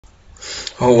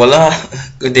Oh, voila.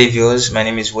 Good day, viewers. My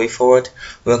name is WayForward.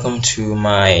 Welcome to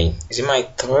my, is it my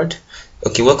third?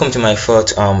 Okay, welcome to my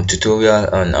fourth tutorial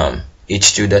on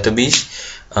H2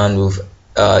 database, and we've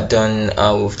done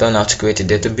how to create a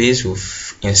database.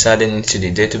 We've inserted into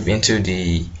the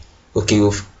database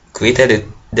we've created a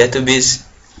database.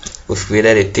 We've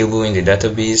created a table in the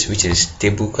database, which is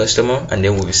table customer, and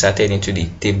then we've inserted into the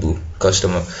table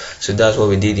customer. So that's what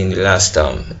we did in the last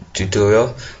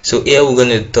tutorial. So here we're going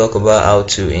to talk about how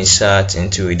to insert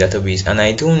into a database. And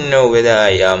I don't know whether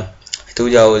I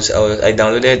told you I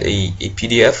downloaded a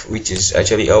PDF, which is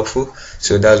actually helpful.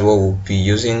 So that's what we'll be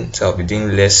using. So I'll be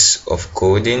doing less of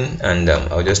coding, and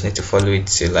I'll just need to follow it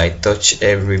till I touch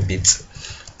every bit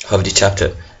of the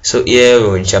chapter. So here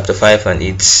we're in chapter 5, and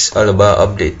it's all about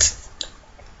update.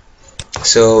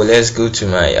 So let's go to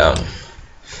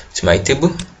my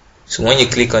table. So when you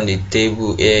click on the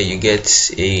table here, you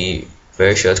get a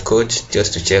very short code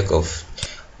just to check of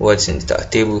what's in the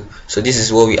table. So this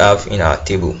is what we have in our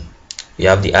table. We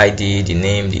have the ID, the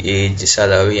name, the age, the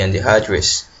salary, and the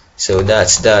address. So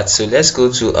that's that. So let's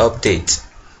go to update.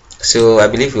 So I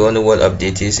believe we all know what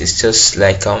update is. It's just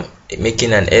like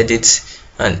making an edit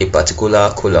and a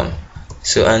particular column.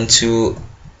 So, and to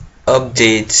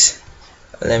update,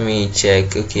 let me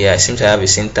check. Okay, I seem to have a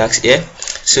syntax here.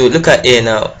 So look at here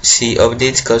now. See,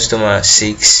 update customer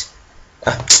 6.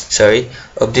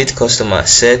 Update customer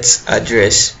set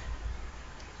address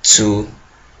to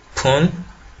pun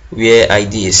where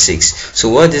ID is 6. So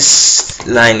what this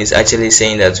line is actually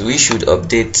saying that we should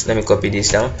update. Let me copy this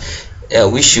down.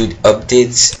 We should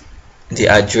update the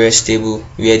address table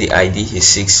where the ID is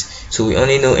 6. So we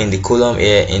only know in the column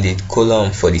here, in the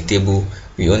column for the table,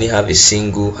 we only have a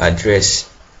single address.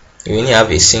 We only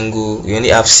have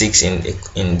 6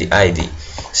 in the ID.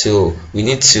 So we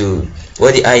need to,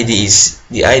 what the ID is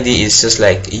just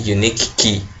like a unique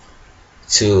key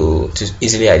to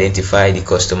easily identify the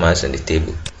customers on the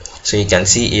table. So you can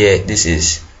see here, this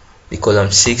is the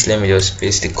column 6. Let me just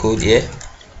paste the code here.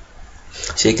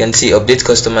 So you can see update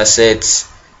customer set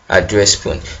address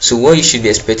pun. So what you should be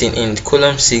expecting in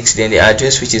column 6, then the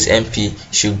address, which is MP,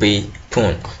 should be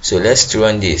pun. So let's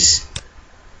run this.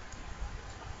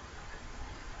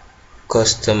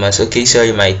 Customers. Okay,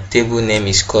 sorry, my table name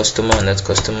is customer, not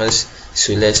customers.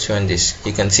 So let's run this.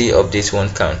 You can see update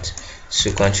won't count.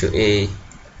 So Control A,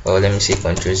 or let me say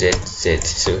Control Z.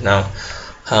 So now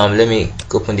let me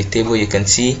open the table. You can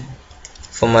see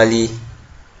formerly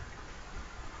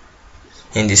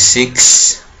in the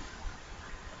 6.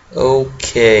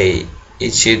 Okay,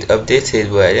 it should update it,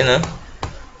 but I don't know.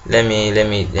 Let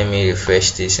me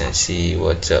refresh this and see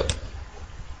what's up.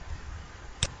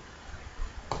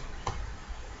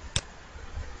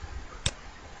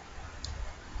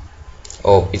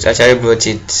 Oh, it actually brought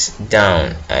it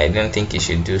down. I don't think it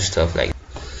should do stuff like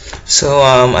that. So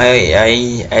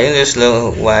I don't just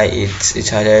know why it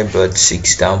actually brought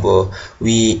 6 down, but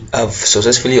we have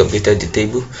successfully updated the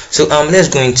table. So let's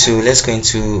go into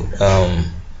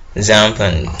XAMPP,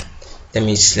 and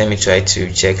let me try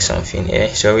to check something here.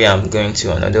 Sorry, I'm going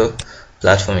to another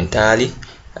platform entirely.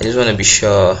 I just want to be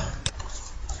sure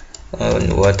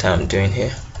on what I'm doing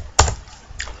here,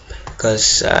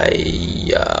 because I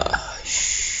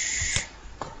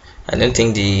don't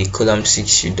think the column 6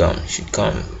 should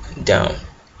come down.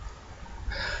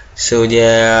 So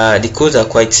the codes are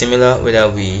quite similar whether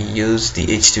we use the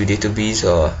H2 database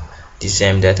or the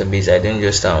same database. I don't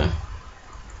just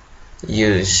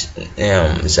use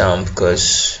XAMPP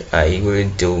because I really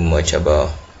do much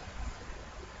about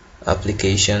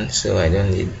application, so I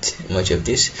don't need much of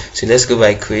this. So let's go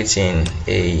by creating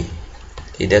a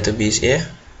database here.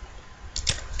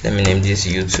 Let me name this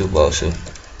YouTube also.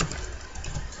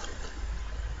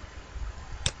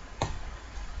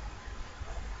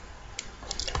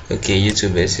 Okay,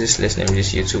 YouTube basis. Let's name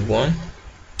this YouTube 1.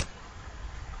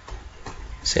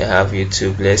 So I have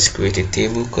YouTube. Let's create a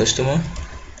table customer.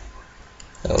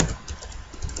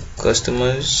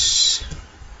 Customers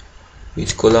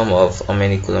with column of, how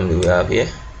many columns do we have here?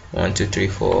 1 2 3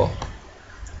 4.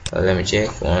 Let me check.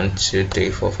 1 2 3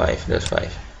 4 5. That's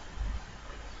 5.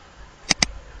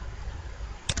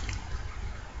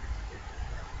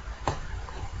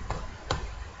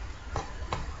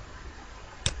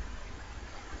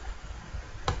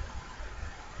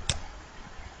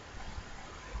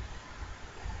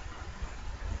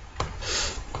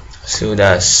 So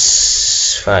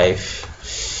that's 5.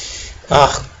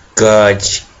 Oh god,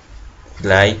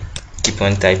 like keep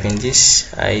on typing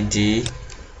this. ID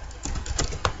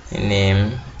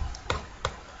name,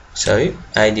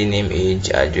 ID name, age,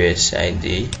 address.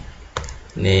 ID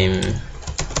name,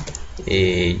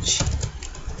 age,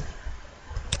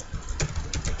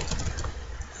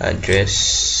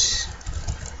 address,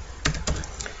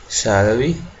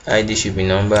 salary, ID should be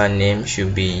number, name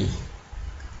should be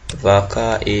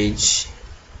varchar, age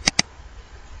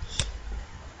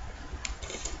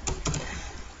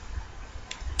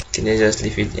okay, let's just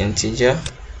leave it integer,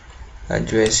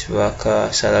 address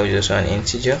varchar, salary is also an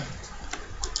integer.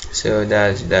 So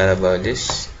that's that about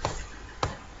this.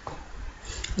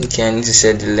 Okay, I need to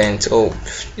set the length. Oh,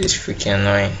 it's freaking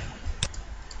annoying.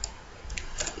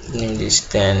 Name this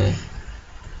 10,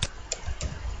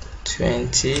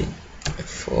 20,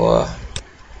 4,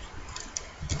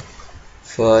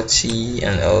 40,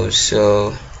 and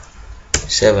also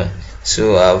 7.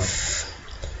 So I've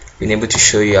been able to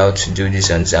show you how to do this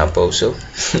example. So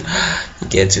you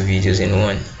get 2 videos in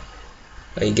one,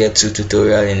 or you get 2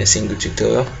 tutorials in a single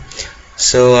tutorial.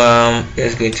 So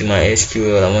let's go into my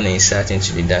SQL. I want to insert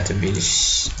into the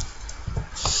database.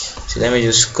 So let me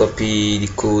just copy the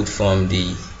code from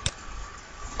the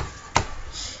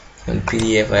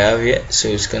PDF I have here. So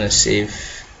it's gonna save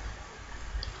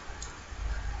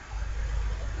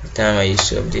the time I used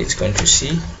to update.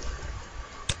 Ctrl+C,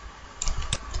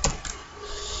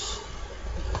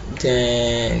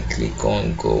 then click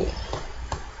on go.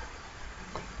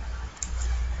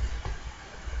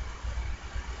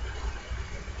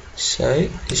 Sorry,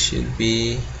 it should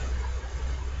be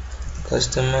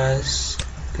customers,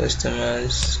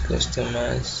 customers,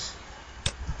 customers,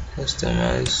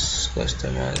 customers,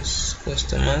 customers,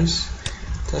 customers,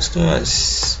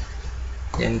 customers,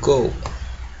 then go.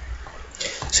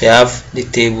 So I have the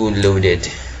table loaded,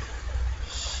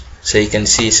 so you can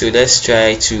see. So let's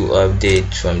try to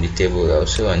update from the table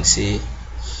also and see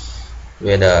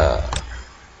whether,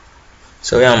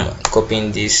 so I'm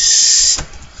copying this.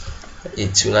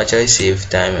 It will actually save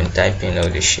time and typing all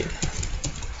the shit.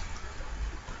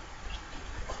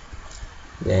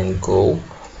 Then go.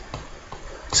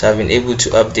 So I've been able to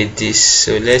update this.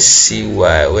 So let's see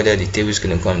whether the table is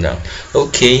going to come down.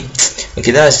 Okay,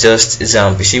 that's just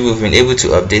example. See, we've been able to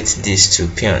update this to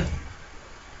peon.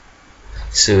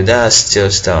 So that's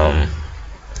just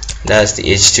that's the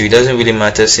h2. It doesn't really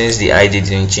matter since the ID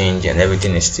didn't change and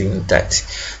everything is still intact.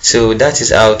 So that is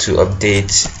how to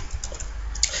update.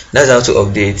 That's how to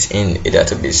update in a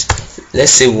database.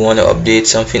 Let's say we want to update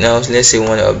something else. Let's say we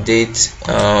want to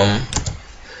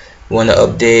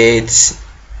update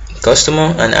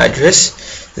customer and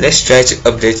address. Let's try to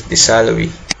update the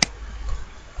salary.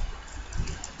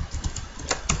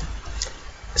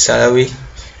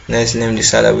 Let's name the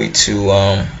salary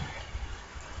to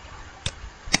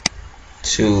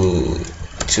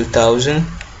 2000,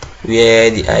 where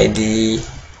the ID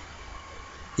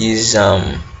is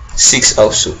 6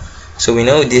 also. So we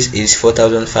know this is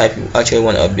 4005. We actually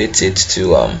want to update it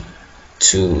to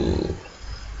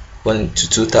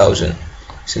 2000.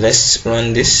 So let's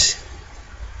run this.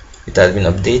 It has been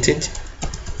updated.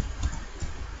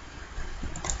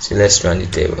 So let's run the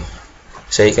table.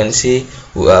 So you can see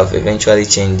we have eventually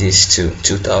changed this to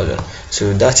 2000.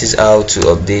 So that is how to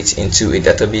update into a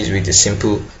database with a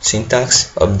simple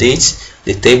syntax. Update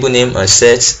the table name and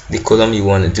set the column you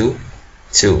want to do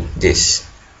to this.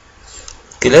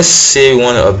 Okay, let's say we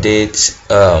want to update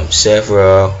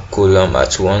several columns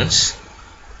at once.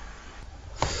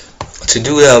 To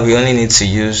do that, we only need to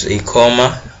use a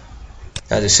comma,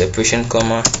 that's a separation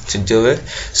comma, to do it.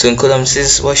 So in column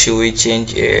 6, what should we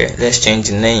change here? Let's change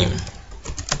the name.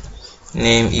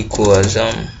 Name equals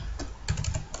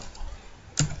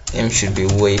name should be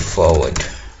way forward.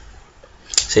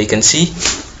 So you can see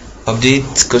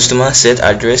update customer, set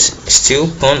address, still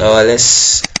pon, or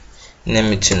let's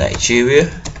name it to Nigeria.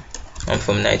 I'm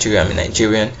from Nigeria, I'm a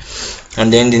Nigerian.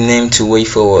 And then the name to way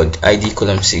forward, ID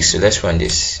column 6. So let's run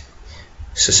this.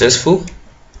 Successful.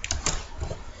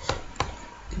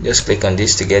 Just click on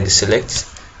this to get the select,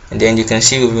 and then you can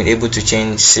see we've been able to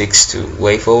change 6 to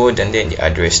way forward and then the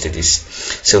address to this.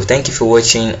 So thank you for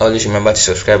watching. Always remember to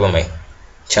subscribe on my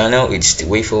channel. It's the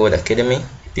Way Forward Academy.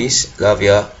 Peace, love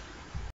ya.